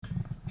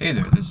Hey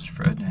there, this is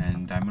Phred,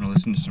 and I'm going to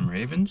listen to some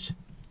ravens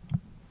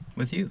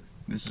with you.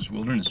 This is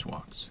Wilderness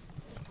Walks.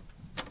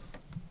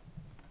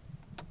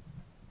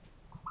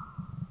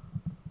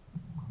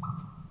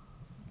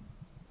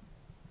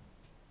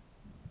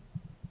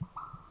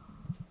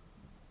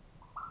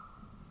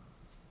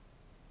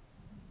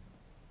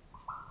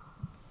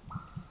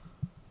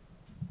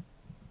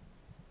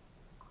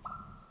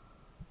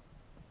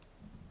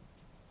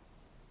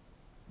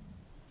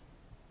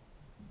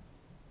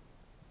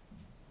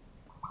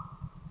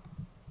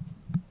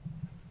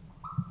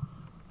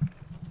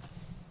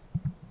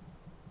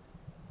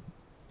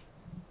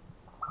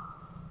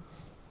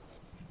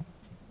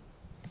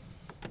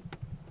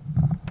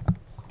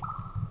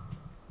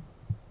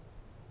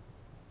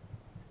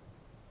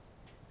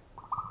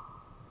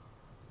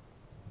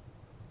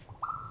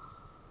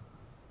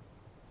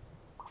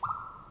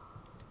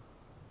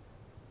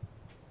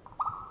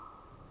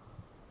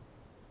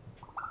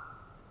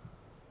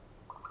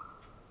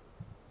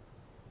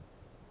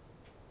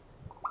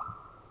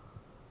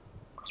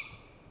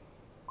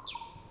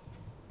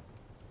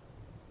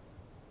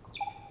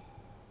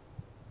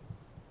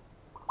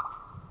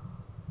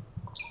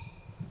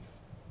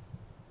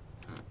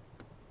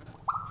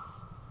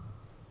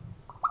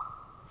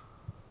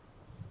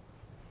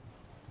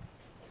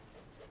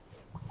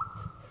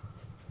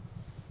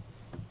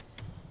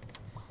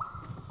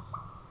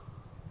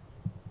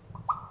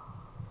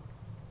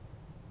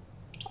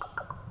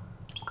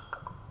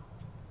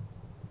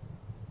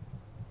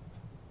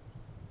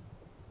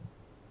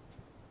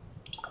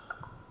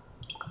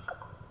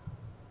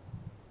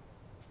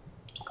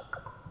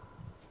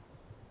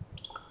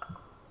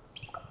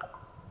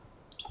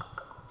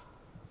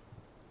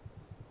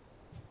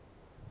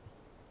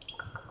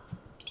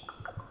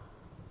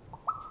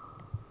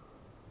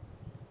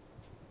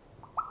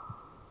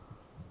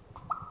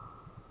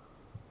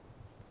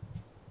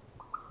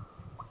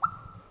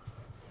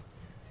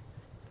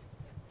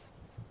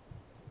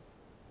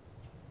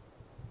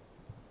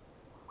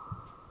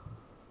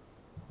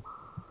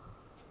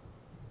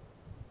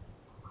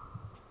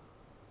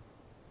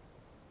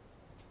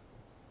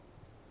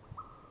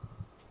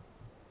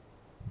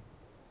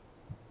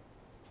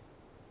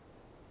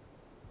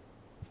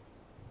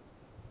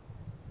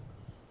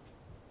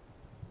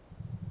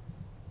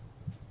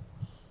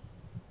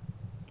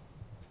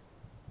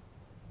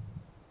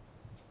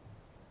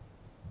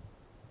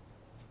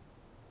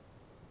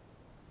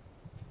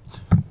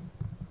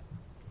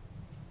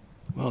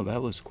 Well,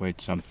 that was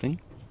quite something.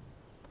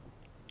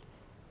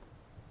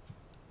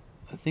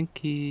 I think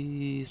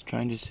he's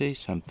trying to say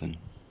something.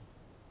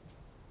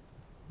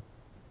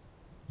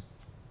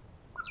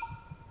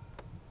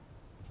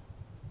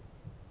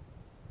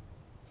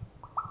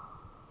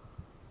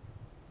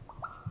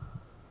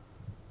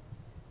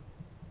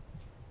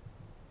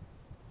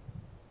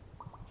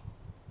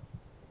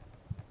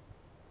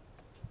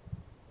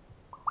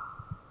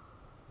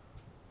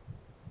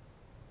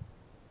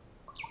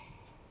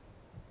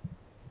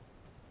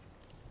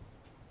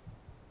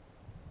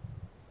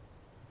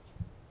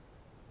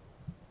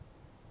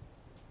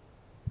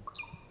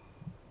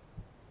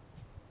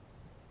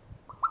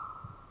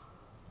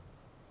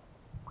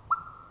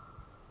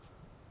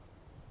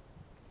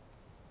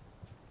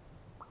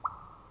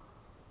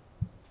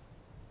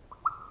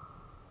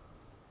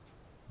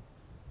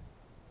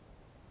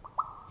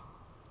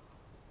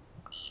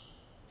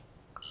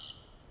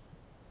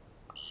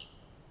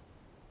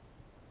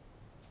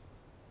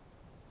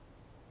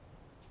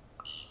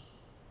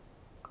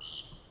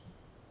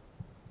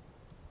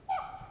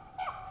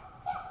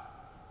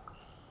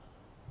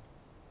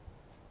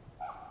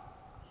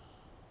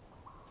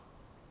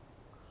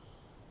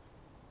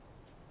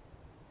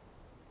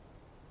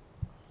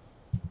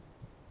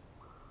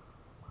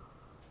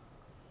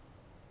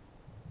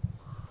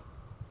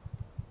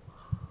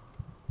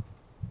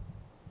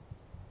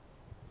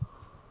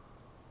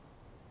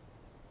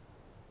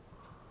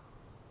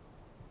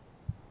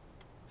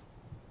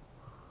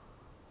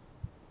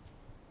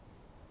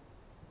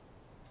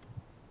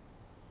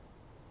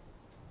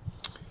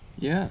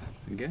 Yeah,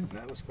 again,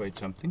 that was quite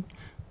something.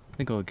 I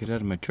think I'll get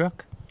out of my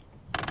truck.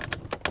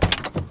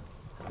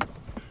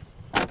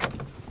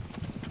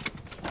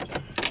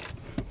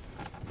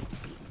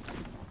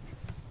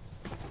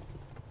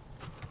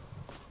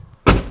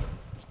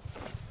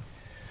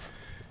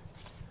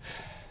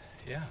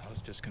 Yeah, I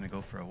was just going to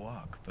go for a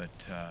walk, but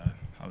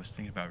I was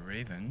thinking about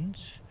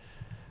ravens,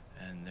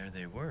 and there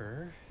they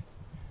were,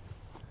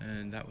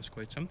 and that was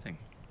quite something.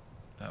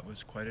 That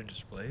was quite a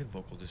display,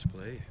 vocal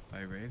display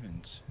by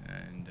ravens,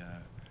 and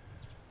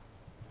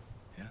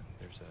yeah,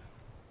 there's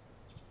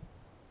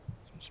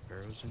some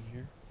sparrows in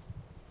here.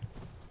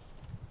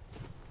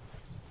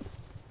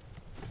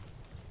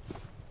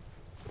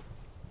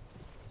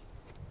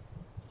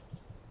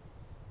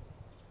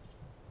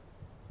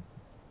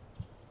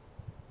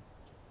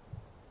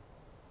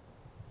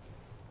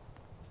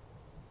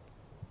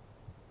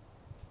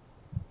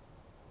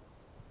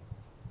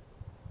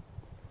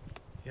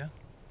 Yeah.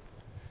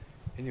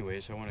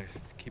 Anyways, I want to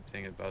keep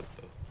thinking about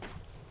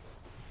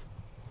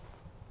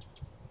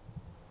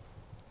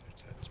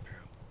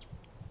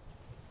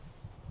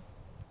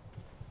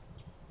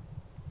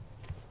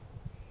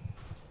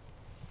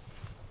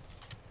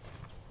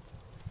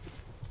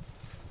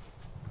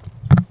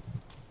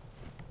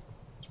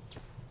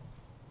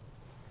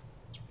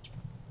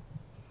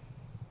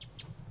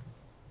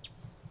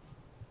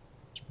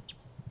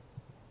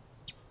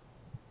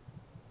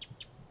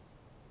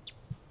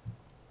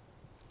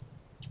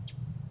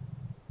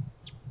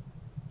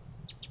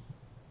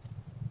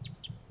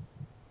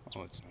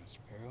not a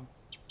sparrow.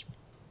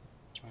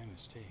 My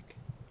mistake.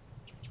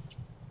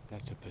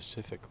 That's a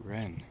Pacific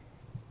wren.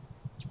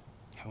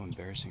 How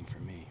embarrassing for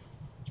me.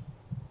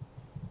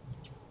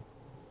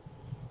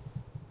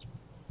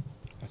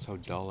 That's how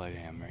dull I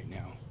am right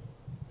now.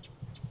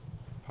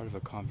 Part of a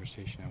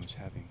conversation I was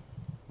having.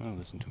 I'm going to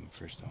listen to him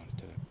first though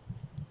instead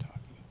of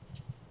talking.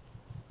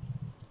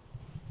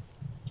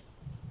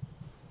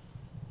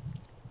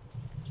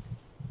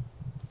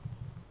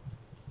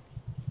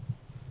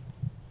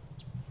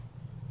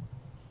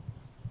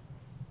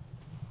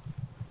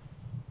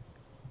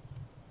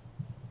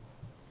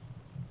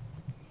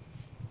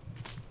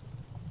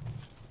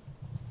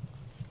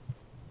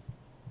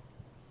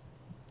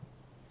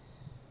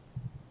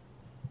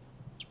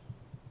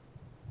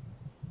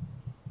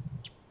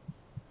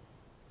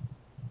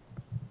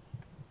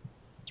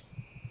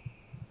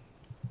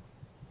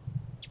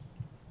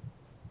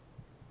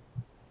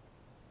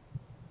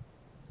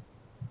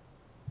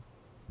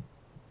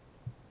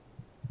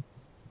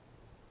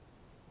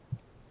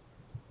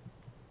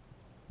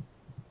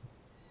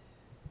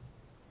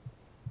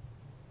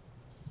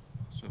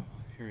 Also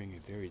hearing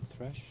a varied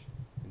thrush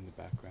in the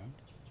background.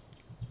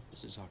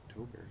 This is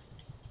October.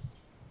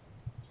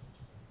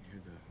 You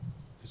hear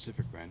the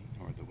Pacific wren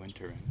or the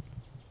winter wren.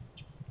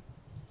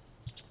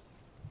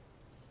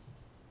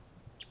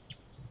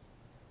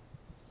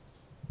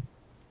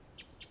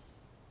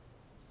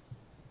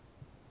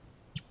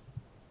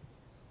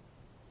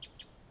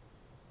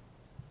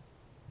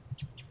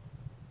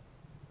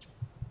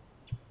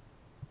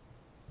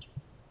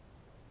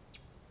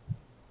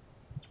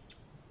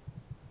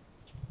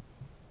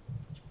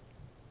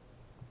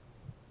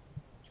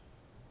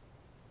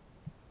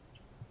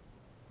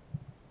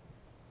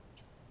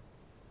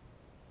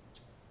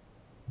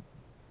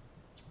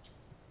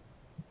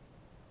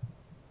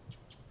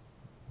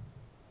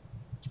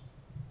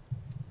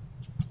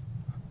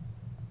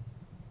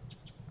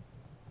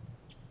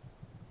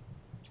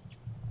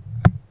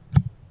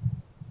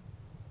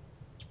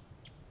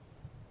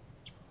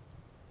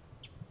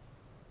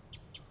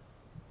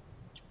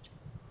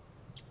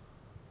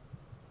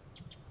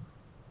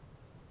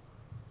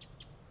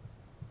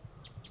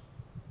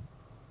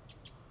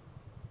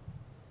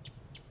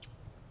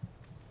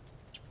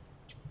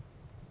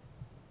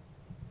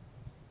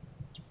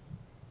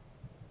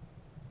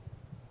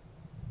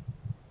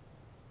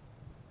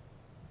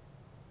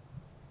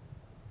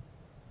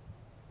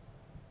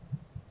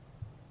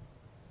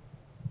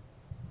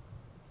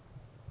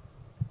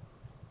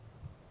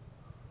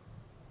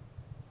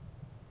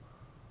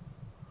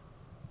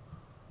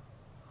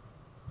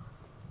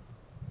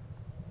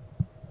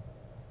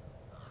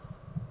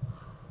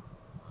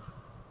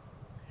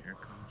 Here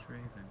comes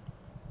Raven.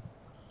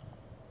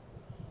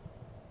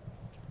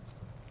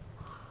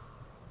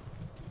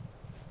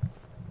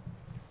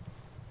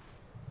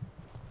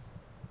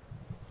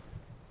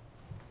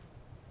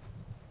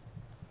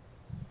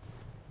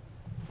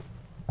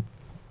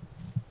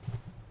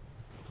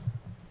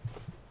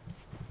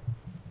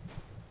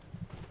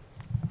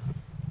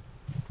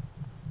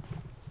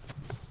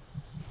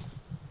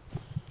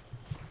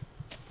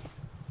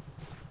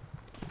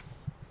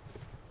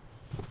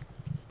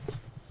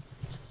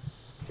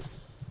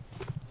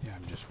 Yeah,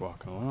 I'm just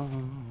walking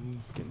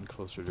along, getting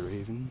closer to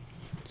Raven.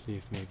 See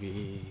if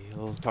maybe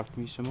he'll talk to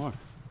me some more.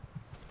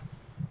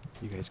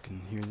 You guys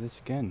can hear this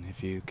again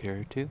if you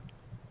care to.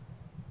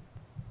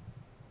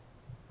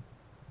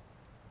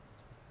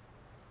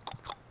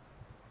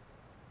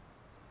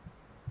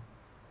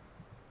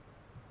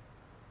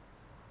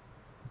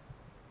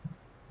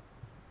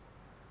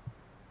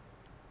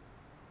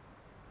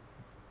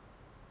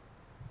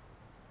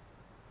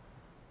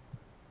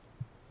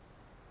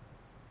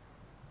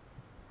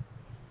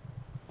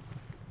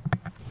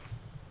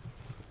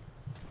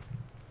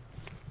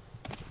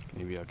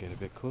 Maybe I'll get a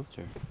bit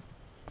closer.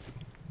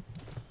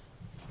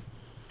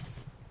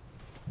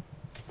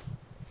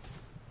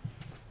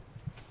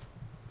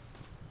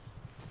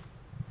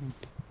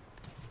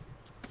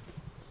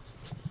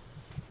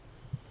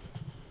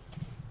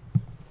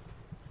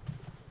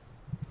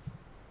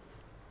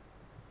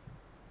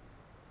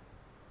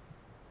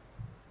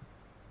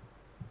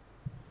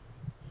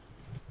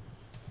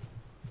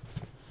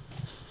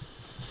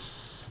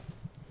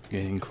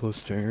 Getting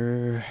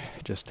closer,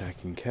 just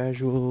acting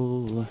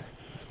casual.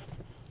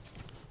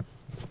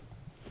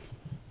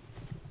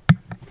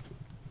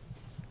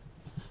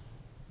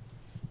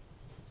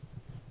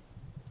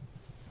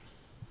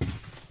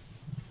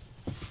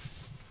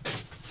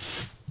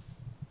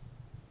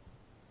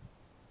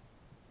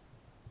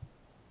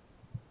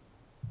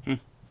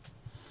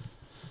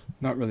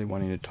 Not really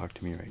wanting to talk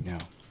to me right now.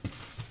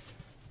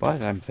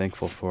 But I'm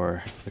thankful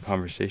for the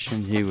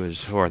conversation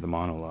or the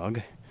monologue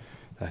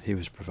that he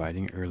was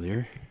providing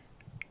earlier.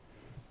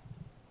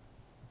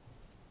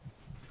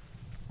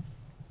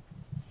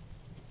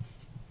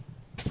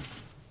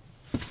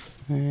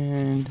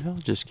 And I'll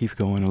just keep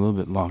going a little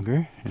bit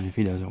longer, and if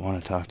he doesn't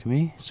want to talk to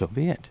me, so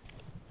be it.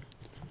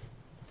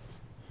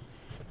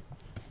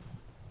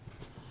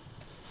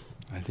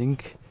 I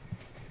think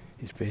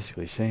He's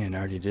basically saying I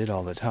already did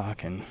all the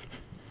talking.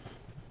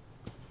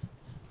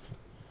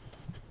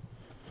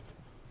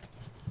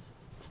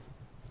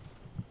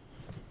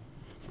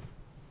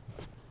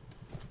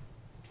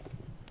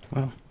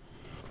 Well,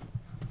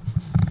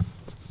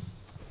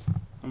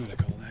 I'm gonna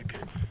call that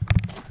good.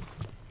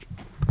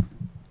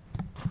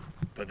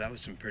 But that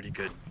was some pretty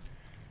good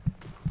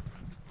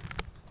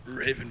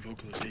Raven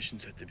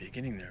vocalizations at the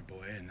beginning there,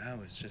 boy, and that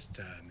was just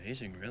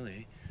amazing,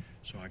 really.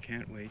 So I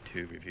can't wait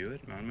to review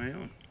it on my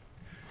own.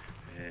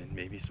 And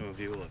maybe some of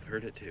you will have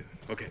heard it too.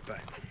 Okay,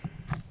 bye.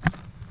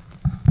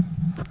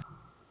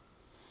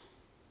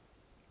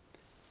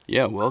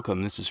 Yeah,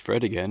 welcome. This is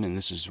Phred again, and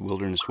this is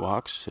Wilderness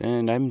Walks,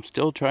 and I'm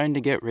still trying to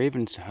get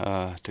ravens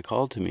to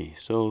call to me.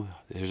 So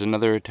there's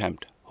another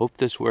attempt. Hope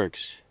this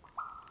works.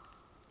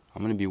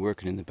 I'm going to be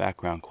working in the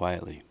background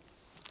quietly.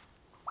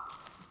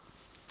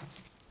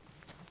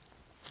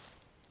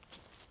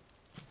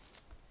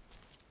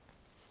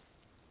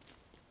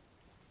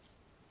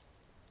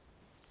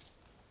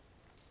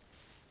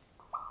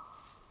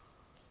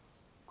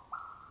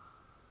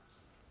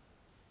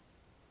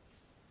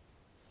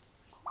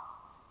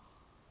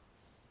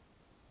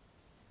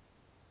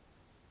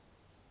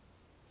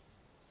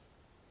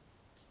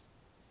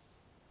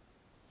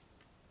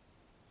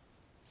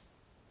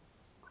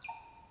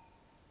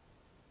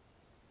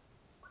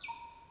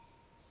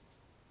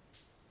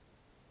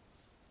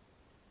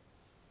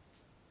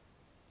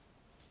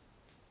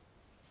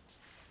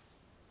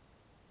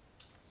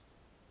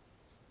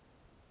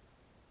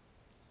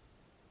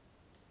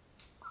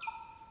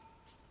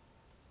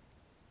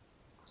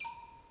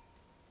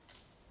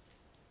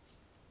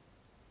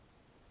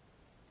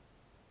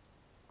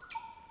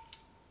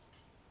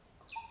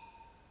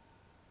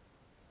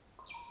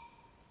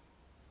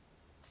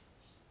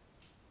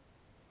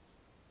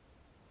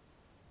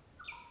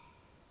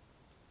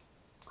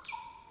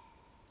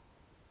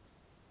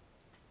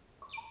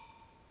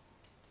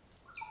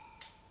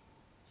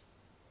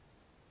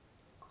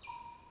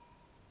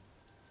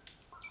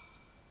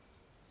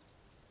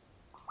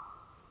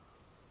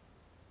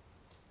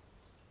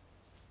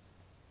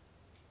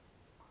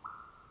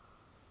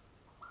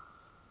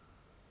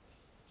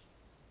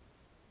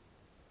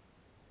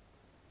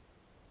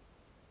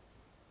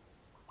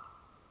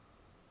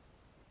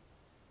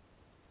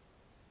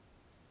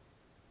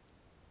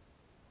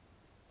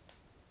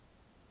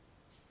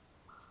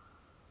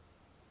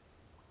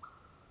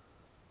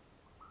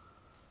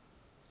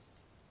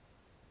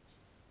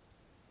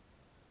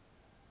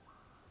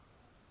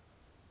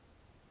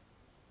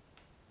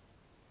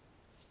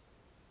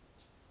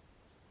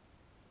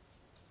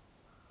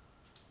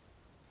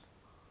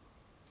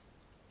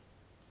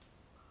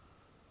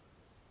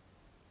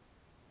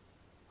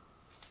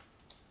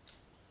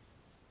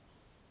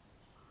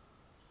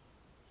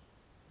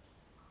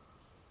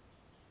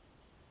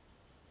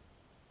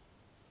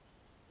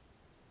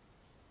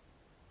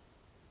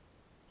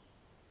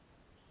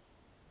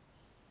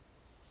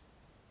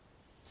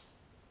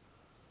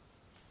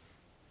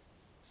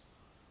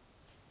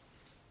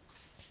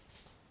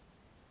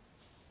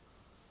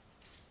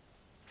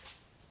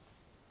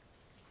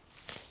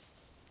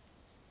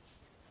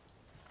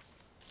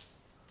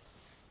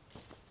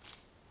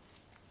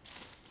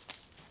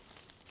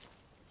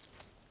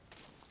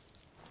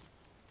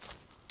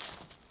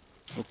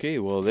 Okay,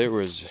 well, there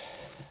was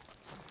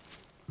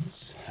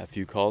a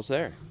few calls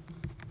there.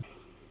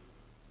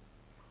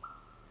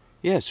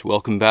 Yes,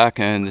 welcome back,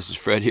 and this is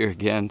Phred here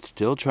again,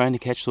 still trying to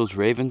catch those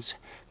ravens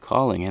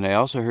calling. And I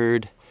also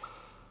heard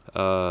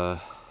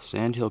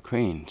Sandhill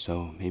Crane,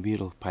 so maybe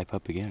it'll pipe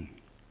up again.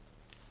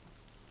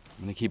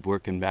 I'm going to keep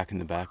working back in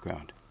the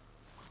background.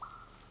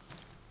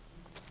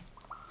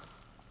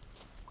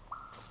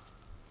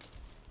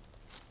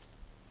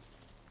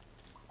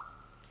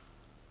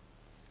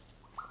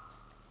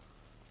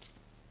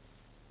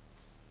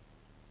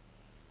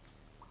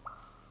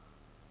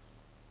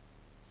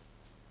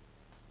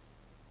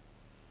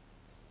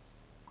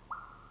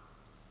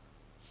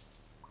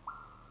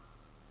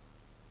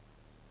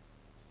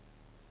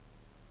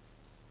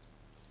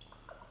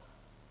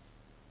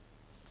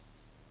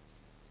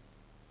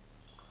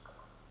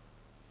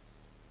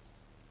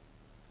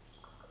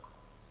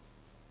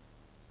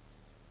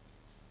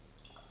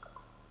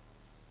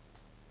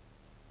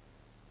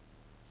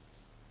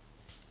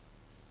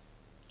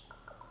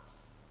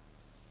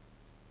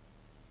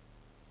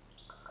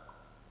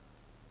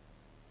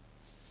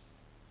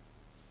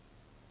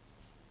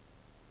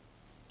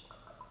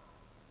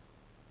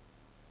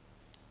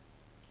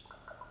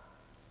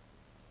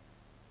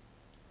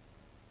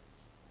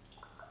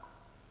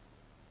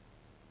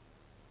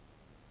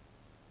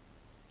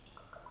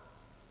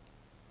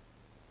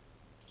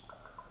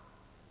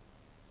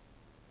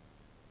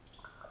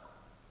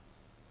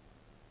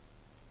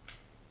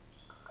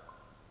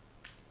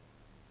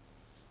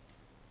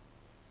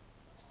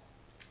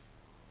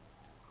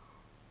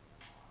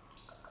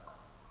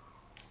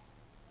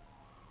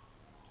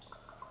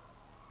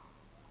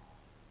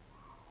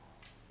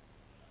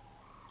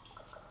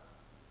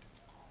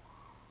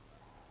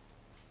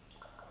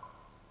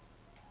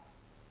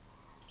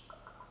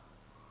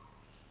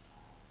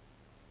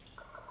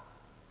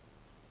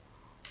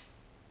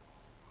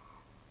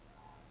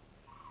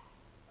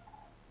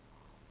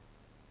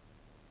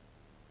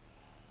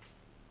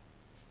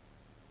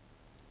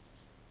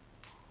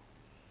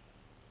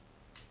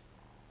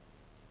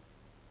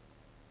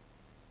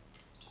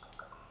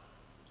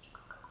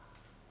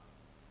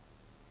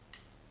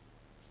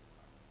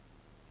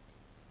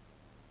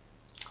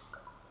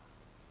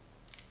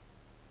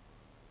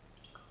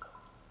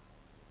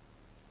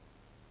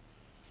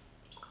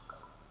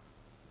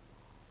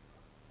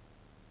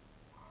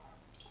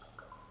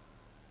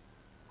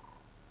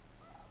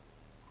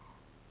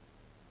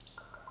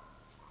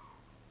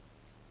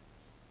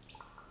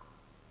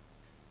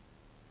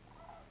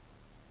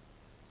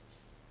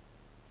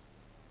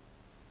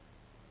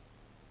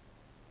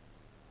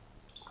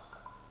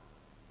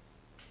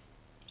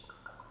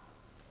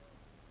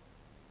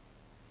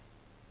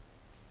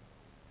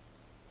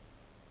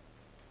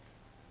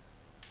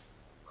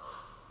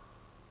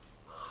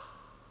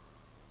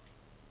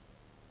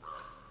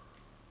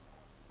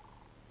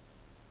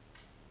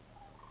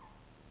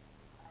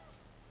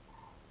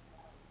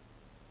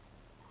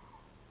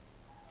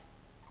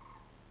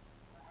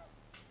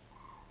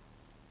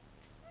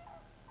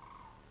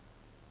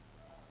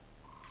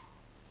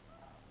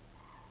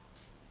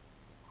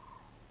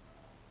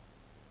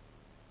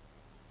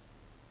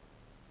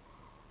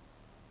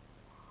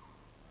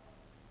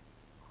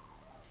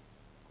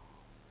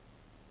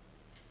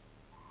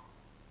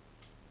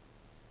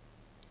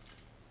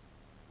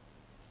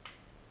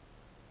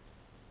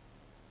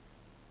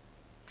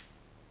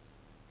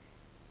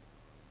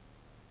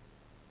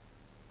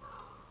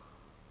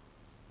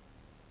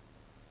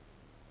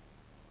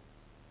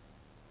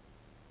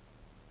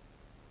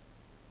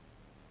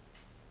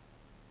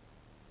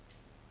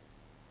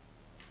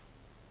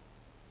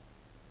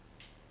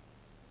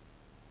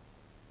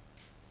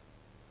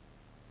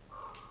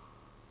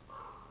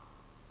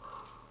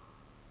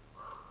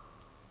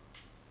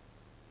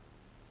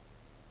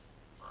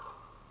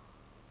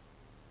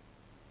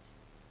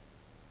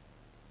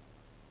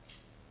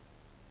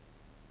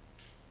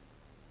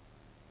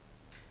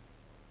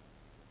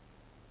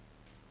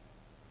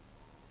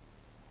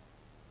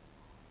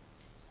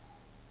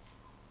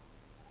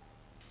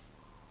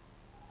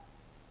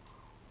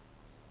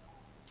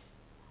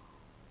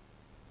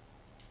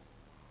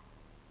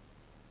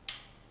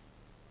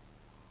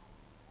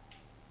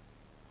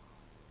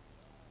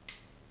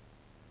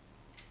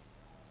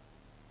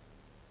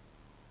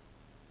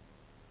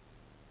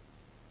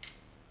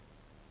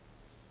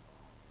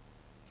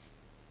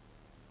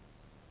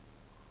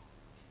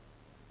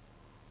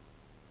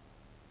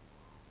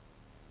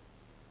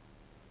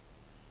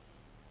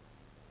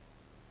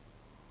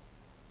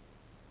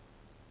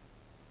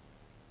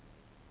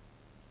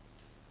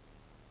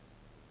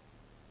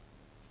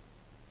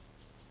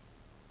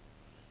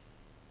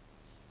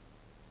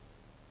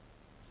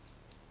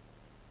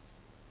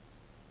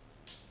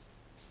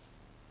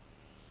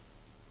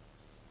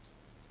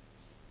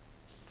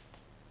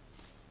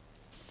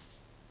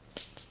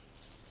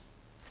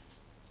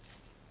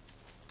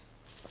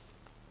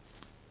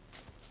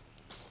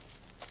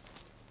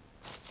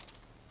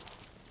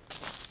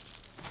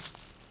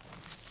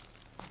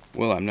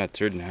 Well, I'm not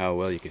certain how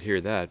well you could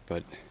hear that,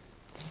 but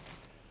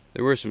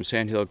there were some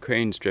sandhill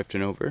cranes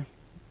drifting over.